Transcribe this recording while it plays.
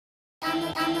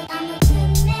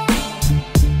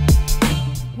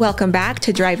Welcome back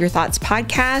to Drive Your Thoughts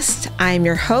podcast. I'm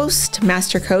your host,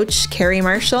 Master Coach Carrie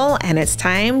Marshall, and it's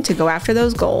time to go after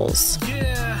those goals.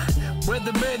 Yeah,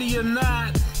 whether ready or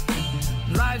not,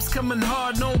 life's coming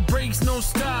hard, no breaks, no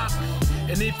stop.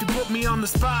 And if you put me on the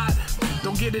spot,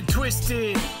 don't get it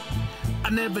twisted, I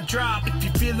never drop. If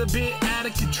you feel a bit out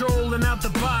of control and out the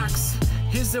box,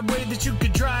 here's a way that you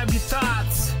could drive your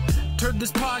thoughts. Turn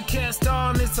this podcast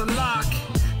on, it's a lock.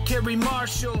 Carrie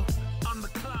Marshall on the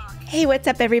clock. Hey, what's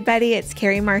up, everybody? It's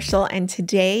Carrie Marshall, and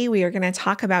today we are going to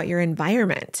talk about your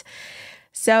environment.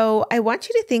 So I want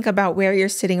you to think about where you're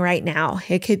sitting right now.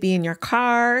 It could be in your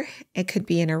car, it could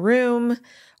be in a room,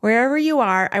 wherever you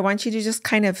are. I want you to just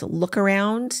kind of look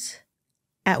around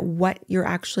at what you're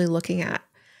actually looking at.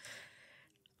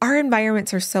 Our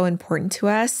environments are so important to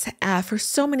us for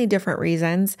so many different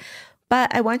reasons,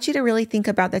 but I want you to really think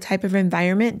about the type of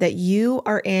environment that you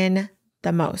are in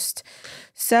the most.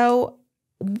 So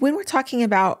when we're talking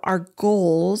about our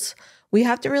goals, we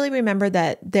have to really remember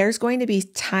that there's going to be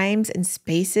times and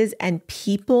spaces and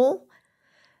people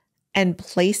and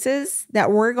places that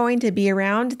we're going to be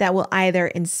around that will either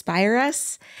inspire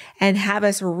us and have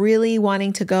us really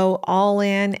wanting to go all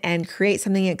in and create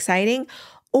something exciting,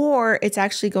 or it's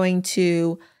actually going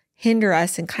to hinder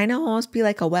us and kind of almost be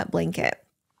like a wet blanket.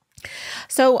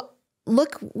 So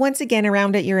look once again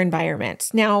around at your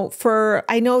environment. Now,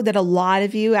 I know that a lot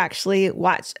of you actually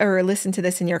watch or listen to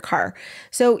this in your car.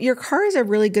 So your car is a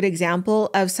really good example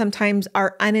of sometimes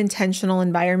our unintentional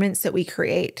environments that we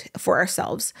create for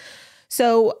ourselves.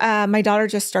 So my daughter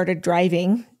just started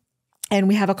driving, and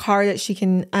we have a car that she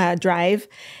can drive.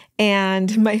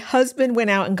 And my husband went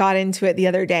out and got into it the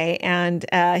other day, and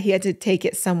he had to take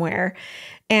it somewhere,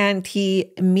 and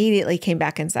he immediately came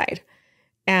back inside.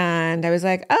 And I was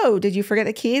like, "Oh, did you forget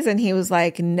the keys?" And he was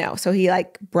like, "No." So he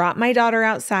brought my daughter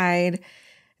outside.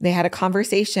 They had a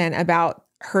conversation about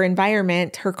her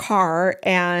environment, her car,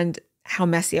 and how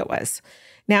messy it was.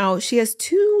 Now she has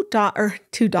two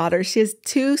daughters. She has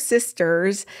two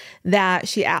sisters that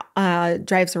she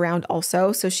drives around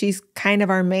also. So she's kind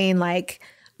of our main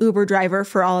Uber driver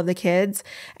for all of the kids.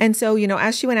 And so,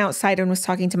 as she went outside and was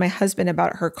talking to my husband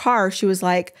about her car, she was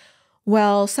like,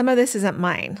 "Well, some of this isn't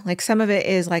mine. Some of it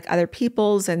is other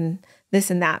people's and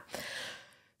this and that."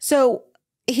 So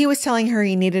he was telling her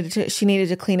she needed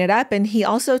to clean it up. And he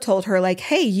also told her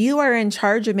 "Hey, you are in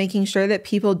charge of making sure that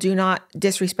people do not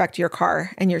disrespect your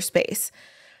car and your space."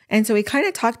 And so he kind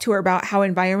of talked to her about how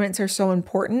environments are so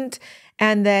important,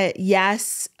 and that,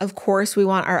 yes, of course, we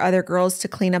want our other girls to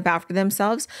clean up after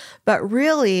themselves, but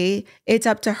really it's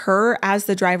up to her as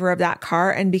the driver of that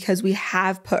car. And because we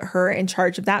have put her in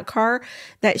charge of that car,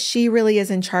 that she really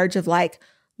is in charge of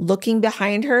looking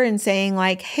behind her and saying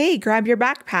 "Hey, grab your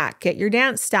backpack, get your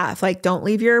dance stuff. Don't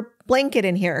leave your blanket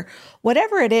in here."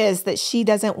 Whatever it is that she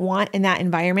doesn't want in that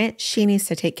environment, she needs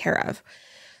to take care of.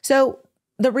 So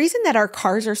the reason that our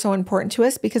cars are so important to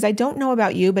us, because I don't know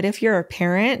about you, but if you're a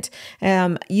parent,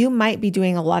 you might be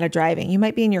doing a lot of driving. You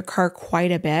might be in your car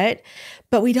quite a bit,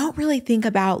 but we don't really think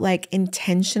about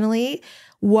intentionally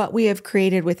what we have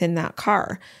created within that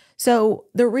car. So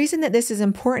the reason that this is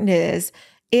important is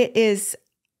it is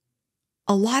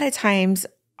a lot of times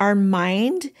our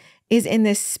mind is in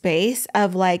this space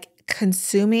of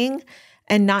consuming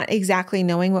and not exactly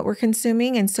knowing what we're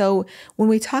consuming. And so when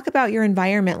we talk about your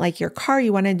environment, like your car,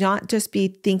 you want to not just be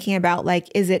thinking about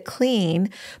is it clean,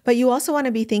 but you also want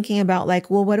to be thinking about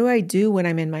well, what do I do when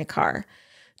I'm in my car?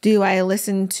 Do I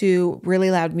listen to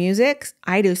really loud music?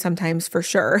 I do sometimes, for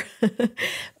sure.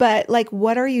 But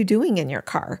what are you doing in your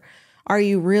car? Are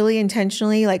you really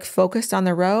intentionally focused on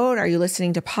the road? Are you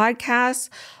listening to podcasts?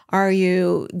 Are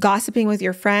you gossiping with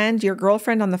your friend, your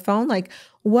girlfriend on the phone?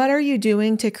 What are you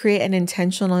doing to create an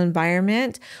intentional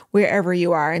environment wherever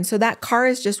you are? And so that car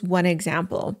is just one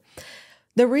example.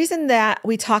 The reason that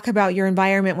we talk about your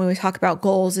environment when we talk about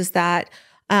goals is that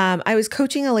I was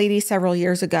coaching a lady several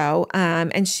years ago,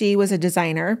 and she was a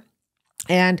designer.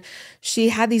 And she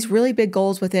had these really big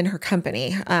goals within her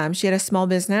company. She had a small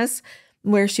business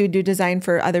where she would do design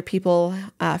for other people,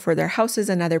 for their houses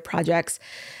and other projects.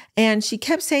 And she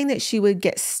kept saying that she would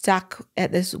get stuck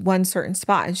at this one certain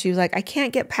spot. And she was like, "I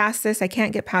can't get past this. I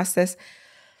can't get past this."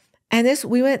 And this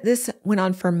went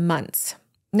on for months.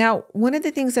 Now, one of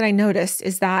the things that I noticed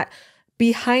is that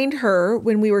behind her,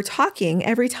 when we were talking,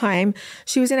 every time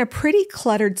she was in a pretty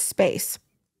cluttered space.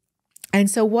 And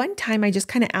so one time I just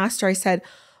kind of asked her, I said,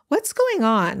 "What's going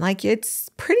on? It's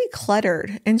pretty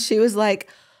cluttered." And she was like,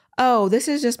 "Oh, this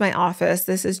is just my office.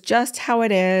 This is just how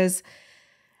it is."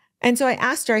 And so I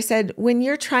asked her, I said, when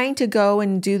you're trying to go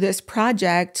and do this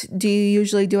project, do you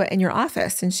usually do it in your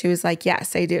office? And she was like,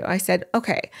 yes, I do. I said,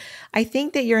 okay, I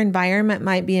think that your environment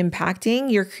might be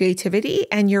impacting your creativity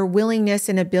and your willingness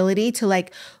and ability to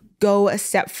like go a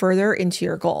step further into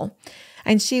your goal.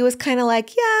 And she was kind of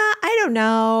like, yeah, I don't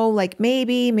know, like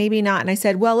maybe, maybe not. And I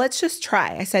said, well, let's just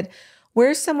try. I said,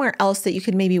 where's somewhere else that you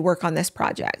could maybe work on this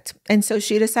project? And so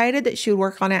she decided that she would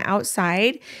work on it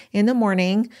outside in the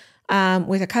morning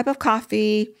with a cup of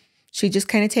coffee. She just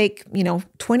kind of take,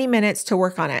 20 minutes to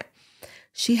work on it.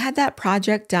 She had that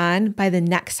project done by the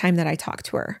next time that I talked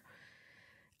to her.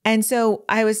 And so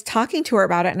I was talking to her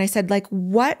about it and I said, like,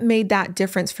 what made that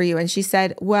difference for you? And she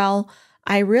said, well,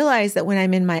 I realized that when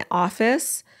I'm in my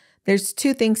office, there's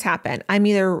two things happen. I'm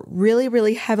either really,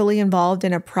 really heavily involved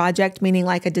in a project, meaning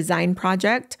like a design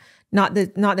project, not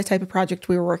the type of project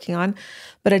we were working on,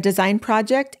 but a design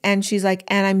project. And she's like,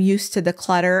 and I'm used to the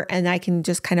clutter and I can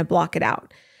just kind of block it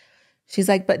out. She's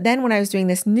like, but then when I was doing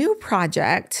this new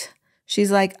project,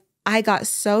 she's like, I got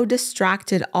so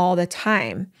distracted all the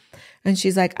time. And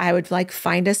she's like, I would like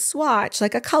find a swatch,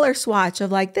 like a color swatch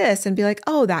of like this and be like,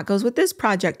 oh, that goes with this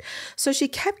project. So she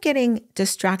kept getting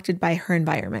distracted by her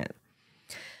environment.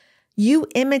 You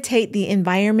imitate the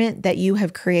environment that you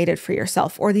have created for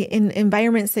yourself or the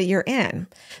environments that you're in.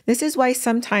 This is why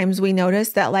sometimes we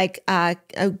notice that like a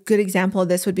good example of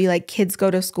this would be like kids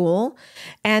go to school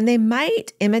and they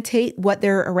might imitate what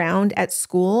they're around at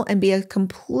school and be a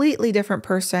completely different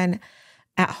person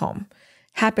at home.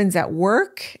 Happens at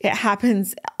work. It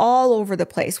happens all over the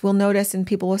place. We'll notice and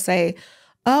people will say,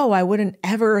 oh, I wouldn't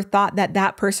ever thought that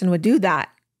that person would do that.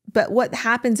 But what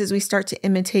happens is we start to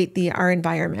imitate our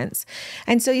environments.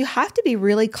 And so you have to be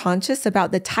really conscious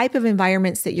about the type of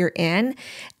environments that you're in.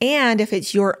 And if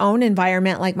it's your own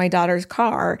environment, like my daughter's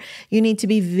car, you need to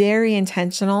be very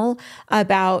intentional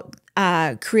about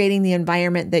creating the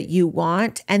environment that you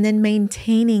want and then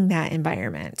maintaining that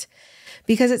environment.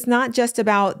 Because it's not just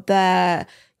about the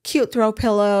cute throw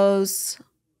pillows.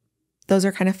 Those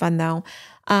are kind of fun though.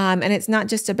 And it's not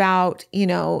just about,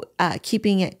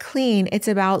 keeping it clean. It's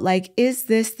about like, is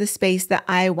this the space that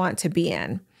I want to be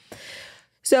in?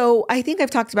 So I think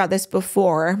I've talked about this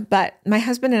before, but my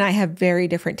husband and I have very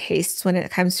different tastes when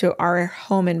it comes to our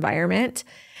home environment.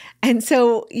 And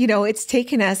so, it's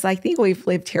taken us, I think we've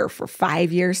lived here for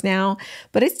 5 years now,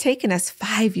 but it's taken us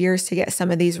 5 years to get some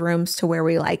of these rooms to where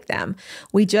we like them.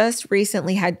 We just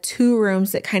recently had 2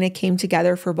 rooms that kind of came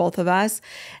together for both of us,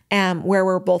 where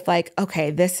we're both like, okay,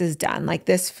 this is done. Like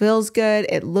this feels good.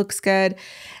 It looks good.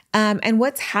 And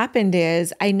what's happened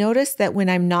is I noticed that when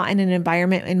I'm not in an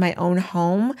environment in my own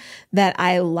home that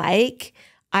I like,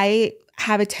 I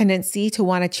have a tendency to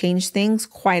want to change things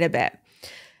quite a bit.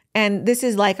 And this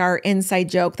is like our inside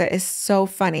joke that is so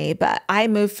funny, but I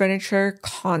move furniture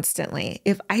constantly.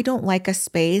 If I don't like a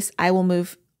space, I will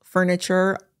move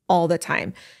furniture all the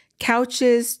time.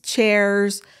 Couches,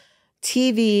 chairs,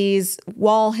 TVs,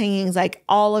 wall hangings, like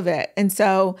all of it. And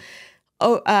so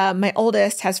my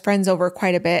oldest has friends over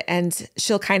quite a bit and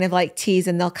she'll kind of like tease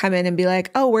and they'll come in and be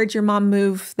like, oh, where'd your mom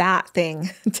move that thing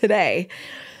today?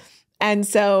 And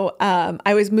so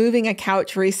I was moving a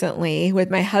couch recently with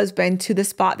my husband to the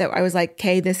spot that I was like,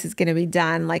 okay, this is going to be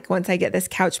done. Like once I get this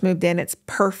couch moved in, it's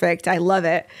perfect. I love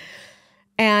it.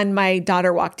 And my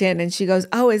daughter walked in and she goes,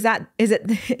 oh, is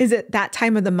it that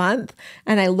time of the month?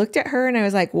 And I looked at her and I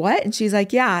was like, what? And she's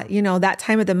like, yeah, that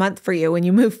time of the month for you when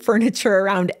you move furniture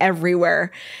around everywhere.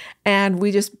 And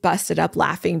we just busted up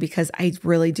laughing because I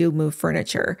really do move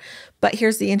furniture. But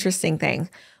here's the interesting thing.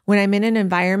 When I'm in an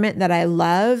environment that I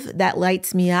love, that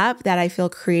lights me up, that I feel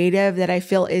creative, that I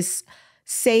feel is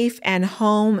safe and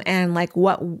home and like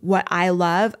what I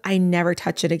love, I never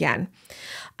touch it again.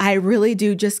 I really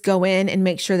do just go in and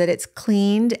make sure that it's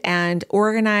cleaned and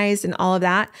organized and all of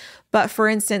that. But for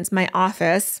instance, my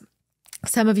office,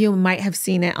 some of you might have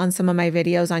seen it on some of my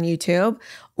videos on YouTube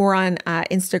or on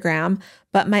Instagram,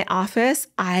 but my office,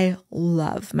 I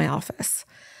love my office.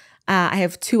 I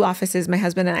have 2 offices. My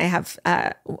husband and I have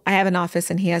an office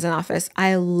and he has an office.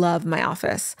 I love my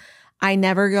office. I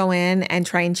never go in and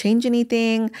try and change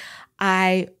anything.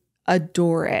 I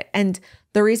adore it. And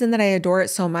the reason that I adore it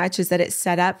so much is that it's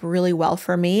set up really well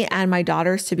for me and my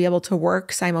daughters to be able to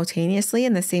work simultaneously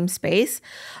in the same space.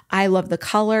 I love the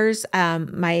colors.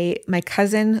 My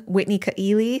cousin, Whitney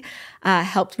Kaili,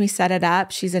 helped me set it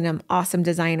up. She's an awesome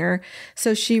designer.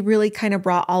 So she really kind of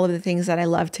brought all of the things that I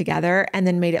love together and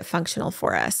then made it functional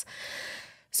for us.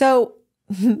 So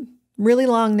really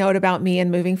long note about me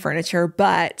and moving furniture,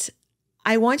 but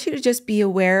I want you to just be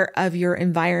aware of your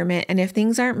environment. And if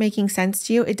things aren't making sense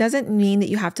to you, it doesn't mean that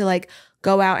you have to like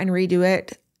go out and redo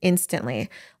it instantly.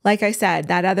 Like I said,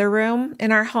 that other room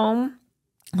in our home,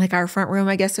 like our front room,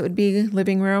 I guess it would be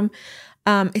living room,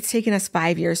 it's taken us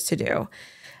 5 years to do.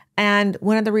 And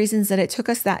one of the reasons that it took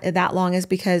us that long is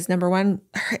because, number one,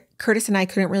 Curtis and I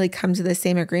couldn't really come to the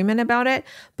same agreement about it,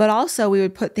 but also we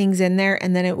would put things in there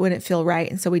and then it wouldn't feel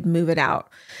right. And so we'd move it out.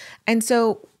 And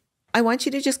so I want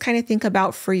you to just kind of think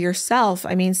about for yourself.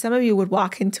 I mean, some of you would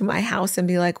walk into my house and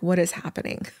be like, what is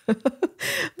happening?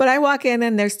 But I walk in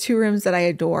and there's 2 rooms that I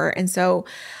adore. And so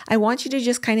I want you to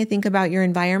just kind of think about your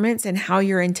environments and how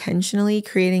you're intentionally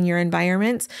creating your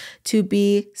environments to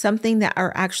be something that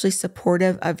are actually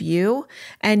supportive of you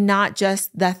and not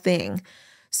just the thing.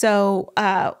 So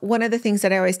one of the things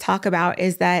that I always talk about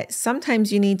is that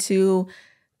sometimes you need to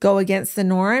go against the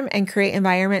norm and create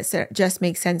environments that just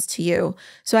make sense to you.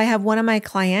 So I have one of my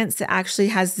clients that actually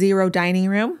has 0 dining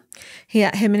room.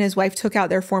 Him and his wife took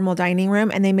out their formal dining room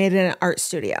and they made it an art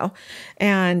studio.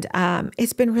 And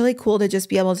it's been really cool to just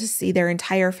be able to see their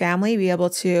entire family be able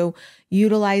to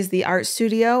utilize the art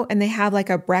studio. And they have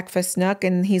like a breakfast nook.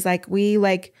 And he's like, we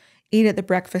like eat at the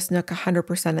breakfast nook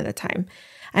 100% of the time.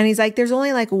 And he's like, there's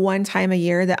only like one time a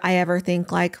year that I ever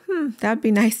think like, that'd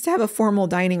be nice to have a formal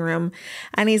dining room.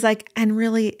 And he's like, and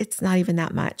really, it's not even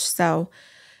that much. So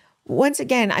once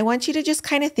again, I want you to just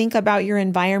kind of think about your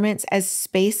environments as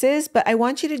spaces, but I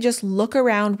want you to just look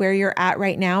around where you're at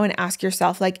right now and ask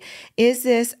yourself, like, is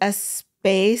this a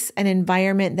space, an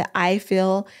environment that I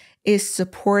feel is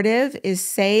supportive, is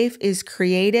safe, is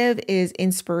creative, is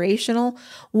inspirational?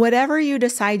 Whatever you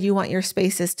decide you want your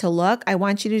spaces to look, I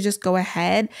want you to just go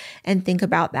ahead and think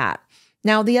about that.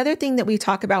 Now, the other thing that we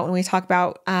talk about when we talk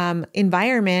about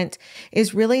environment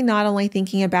is really not only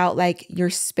thinking about like your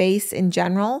space in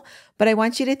general, but I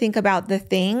want you to think about the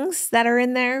things that are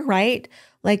in there, right?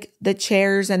 Like the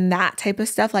chairs and that type of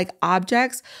stuff, like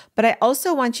objects. But I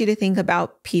also want you to think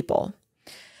about people.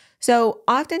 So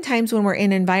oftentimes when we're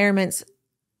in environments,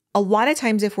 a lot of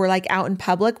times if we're like out in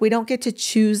public, we don't get to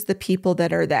choose the people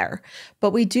that are there,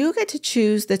 but we do get to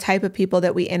choose the type of people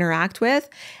that we interact with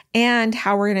and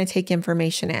how we're going to take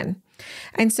information in.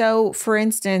 And so, for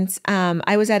instance,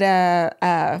 I was at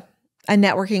a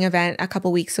networking event a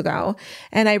couple weeks ago,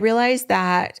 and I realized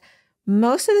that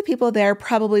most of the people there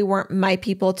probably weren't my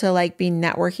people to like be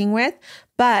networking with,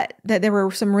 but that there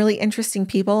were some really interesting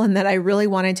people and that I really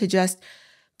wanted to just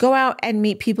go out and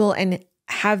meet people and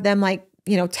have them like,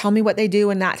 tell me what they do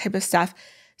and that type of stuff.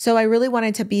 So I really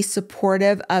wanted to be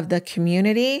supportive of the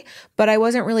community, but I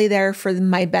wasn't really there for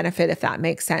my benefit, if that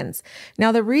makes sense.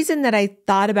 Now, the reason that I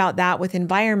thought about that with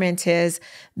environment is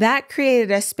that created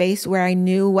a space where I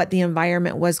knew what the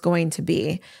environment was going to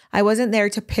be. I wasn't there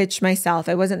to pitch myself.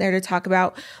 I wasn't there to talk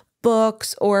about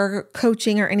books or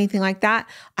coaching or anything like that.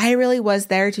 I really was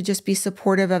there to just be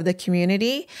supportive of the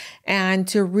community and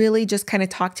to really just kind of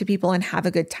talk to people and have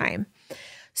a good time.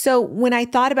 So when I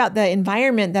thought about the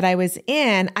environment that I was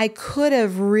in, I could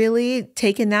have really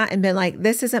taken that and been like,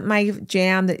 this isn't my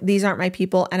jam, these aren't my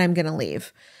people, and I'm going to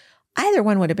leave. Either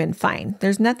one would have been fine.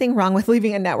 There's nothing wrong with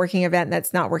leaving a networking event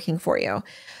that's not working for you.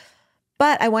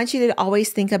 But I want you to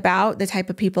always think about the type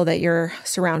of people that you're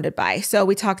surrounded by. So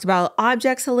we talked about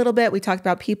objects a little bit. We talked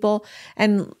about people.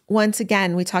 And once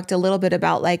again, we talked a little bit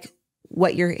about like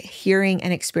what you're hearing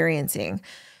and experiencing.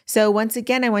 So once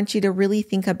again, I want you to really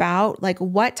think about like,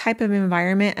 what type of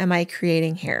environment am I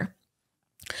creating here?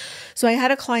 So I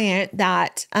had a client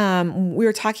that we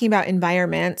were talking about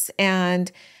environments, and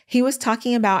he was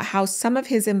talking about how some of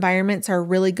his environments are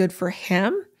really good for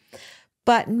him,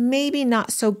 but maybe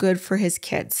not so good for his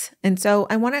kids. And so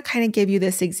I want to kind of give you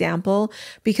this example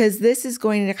because this is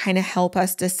going to kind of help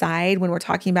us decide when we're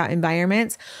talking about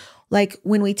environments, like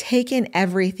when we take in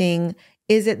everything,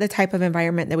 is it the type of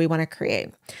environment that we want to create?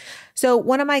 So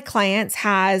one of my clients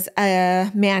has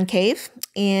a man cave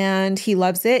and he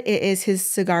loves it. It is his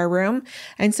cigar room.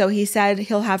 And so he said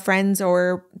he'll have friends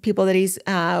or people that he's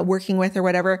working with or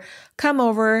whatever come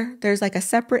over. There's like a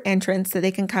separate entrance that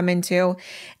they can come into,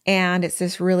 and it's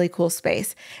this really cool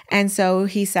space. And so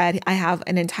he said, I have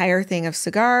an entire thing of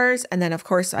cigars. And then of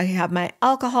course I have my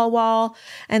alcohol wall.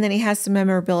 And then he has some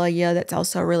memorabilia that's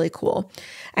also really cool.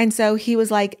 And so he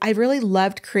was like, I really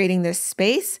loved creating this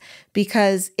space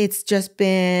because it's just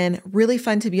been really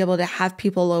fun to be able to have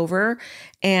people over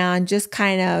and just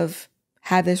kind of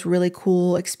have this really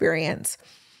cool experience.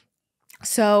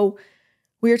 So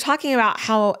we were talking about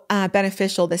how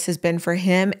beneficial this has been for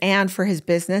him and for his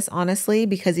business, honestly,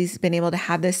 because he's been able to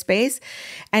have this space.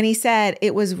 And he said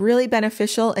it was really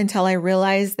beneficial until I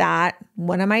realized that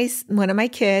one of my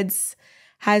kids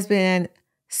has been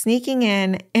sneaking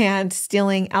in and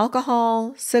stealing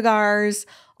alcohol, cigars,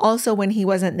 also when he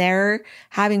wasn't there,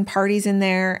 having parties in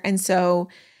there. And so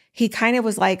he kind of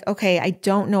was like, okay, I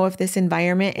don't know if this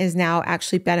environment is now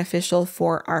actually beneficial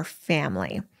for our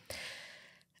family.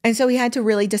 And so he had to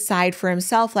really decide for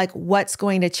himself, like, what's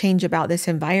going to change about this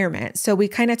environment. So we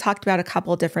kind of talked about a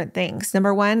couple different things.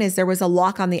 Number one is there was a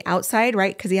lock on the outside,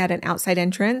 right? Because he had an outside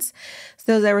entrance.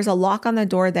 So there was a lock on the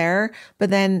door there,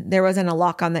 but then there wasn't a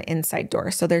lock on the inside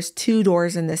door. So there's 2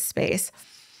 doors in this space.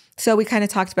 So we kind of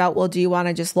talked about, well, do you want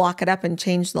to just lock it up and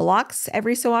change the locks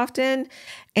every so often?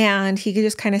 And he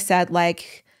just kind of said,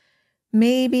 like,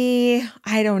 maybe,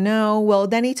 I don't know. Well,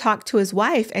 then he talked to his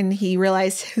wife and he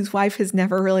realized his wife has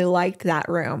never really liked that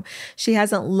room. She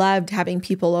hasn't loved having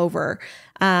people over.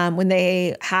 When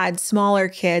they had smaller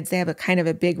kids, they have a kind of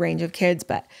a big range of kids,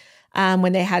 but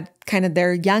when they had kind of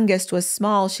their youngest was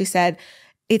small, she said,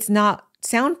 it's not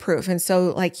soundproof. And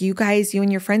so like you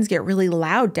and your friends get really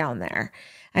loud down there.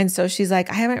 And so she's like,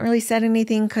 I haven't really said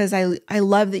anything because I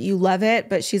love that you love it.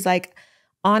 But she's like,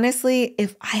 honestly,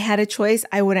 if I had a choice,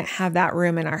 I wouldn't have that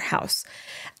room in our house.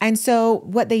 And so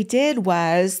what they did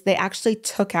was they actually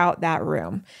took out that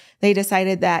room. They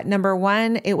decided that, number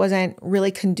one, it wasn't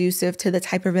really conducive to the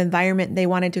type of environment they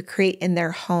wanted to create in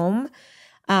their home.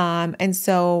 And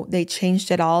so they changed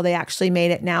it all. They actually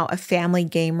made it now a family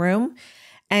game room.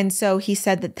 And so he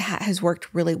said that that has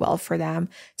worked really well for them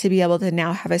to be able to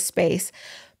now have a space.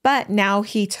 But now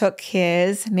he took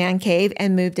his man cave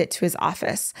and moved it to his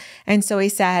office. And so he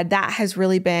said that has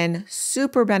really been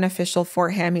super beneficial for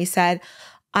him. He said,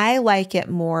 I like it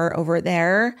more over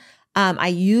there. I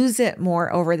use it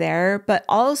more over there. But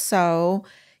also,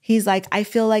 he's like, I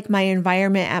feel like my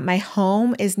environment at my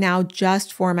home is now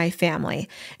just for my family.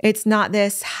 It's not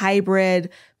this hybrid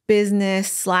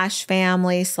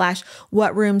business/family/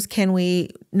 what rooms can we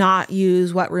not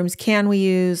use? What rooms can we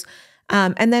use?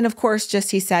 And then, of course,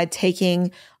 just he said,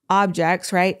 taking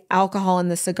objects, right? Alcohol and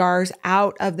the cigars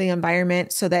out of the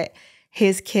environment so that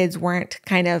his kids weren't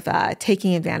kind of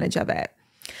taking advantage of it.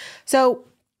 So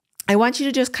I want you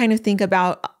to just kind of think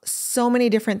about so many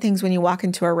different things when you walk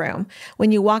into a room.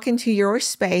 When you walk into your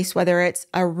space, whether it's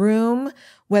a room,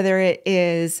 whether it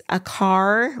is a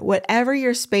car, whatever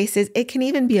your space is, it can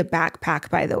even be a backpack,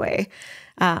 by the way.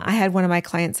 I had one of my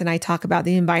clients and I talk about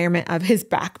the environment of his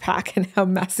backpack and how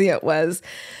messy it was.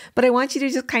 But I want you to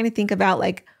just kind of think about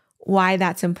like why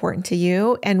that's important to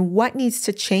you and what needs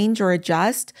to change or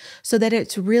adjust so that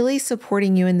it's really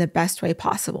supporting you in the best way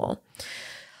possible.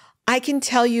 I can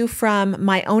tell you from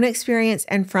my own experience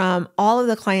and from all of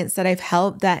the clients that I've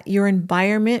helped that your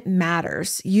environment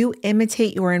matters. You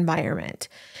imitate your environment.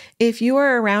 If you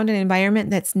are around an environment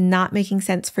that's not making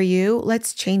sense for you,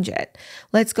 let's change it.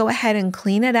 Let's go ahead and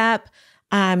clean it up,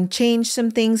 change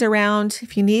some things around.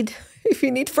 If you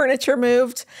need furniture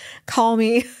moved, call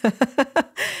me.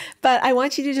 But I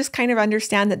want you to just kind of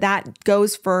understand that that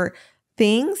goes for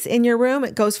things in your room.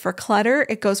 It goes for clutter.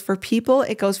 It goes for people.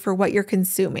 It goes for what you're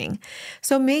consuming.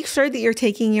 So make sure that you're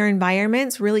taking your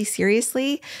environments really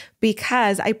seriously,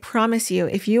 because I promise you,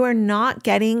 if you are not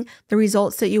getting the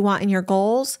results that you want in your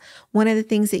goals, one of the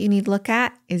things that you need to look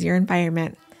at is your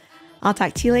environment. I'll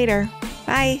talk to you later.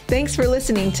 Bye. Thanks for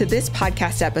listening to this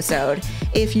podcast episode.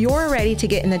 If you're ready to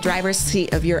get in the driver's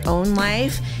seat of your own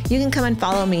life, you can come and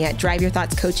follow me at Drive Your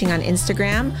Thoughts Coaching on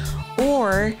Instagram,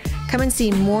 or come and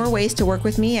see more ways to work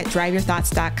with me at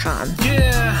driveyourthoughts.com.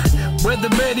 Yeah, whether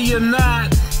ready or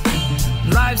not,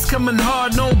 life's coming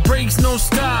hard, no breaks, no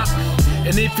stop.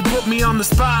 And if you put me on the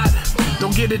spot,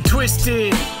 don't get it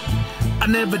twisted, I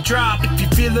never drop. If you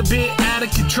feel a bit out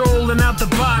of control and out the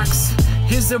box,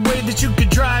 here's a way that you could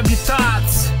drive your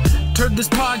thoughts. Turn this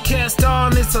podcast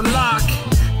on, it's a lock.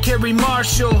 Carrie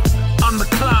Marshall on the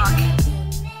clock.